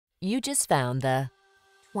You just found the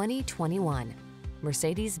 2021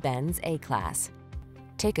 Mercedes-Benz A-Class.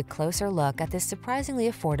 Take a closer look at this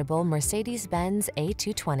surprisingly affordable Mercedes-Benz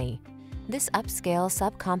A220. This upscale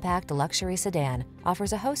subcompact luxury sedan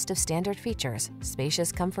offers a host of standard features,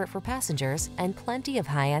 spacious comfort for passengers, and plenty of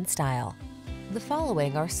high-end style. The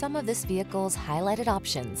following are some of this vehicle's highlighted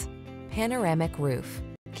options: panoramic roof,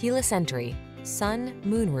 keyless entry, sun,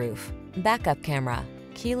 moonroof, backup camera,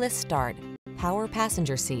 keyless start, power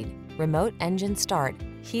passenger seat, remote engine start,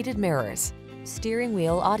 heated mirrors, steering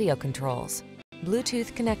wheel audio controls,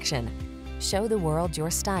 Bluetooth connection. Show the world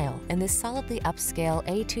your style in this solidly upscale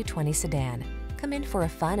A220 sedan. Come in for a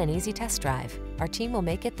fun and easy test drive. Our team will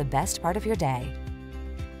make it the best part of your day.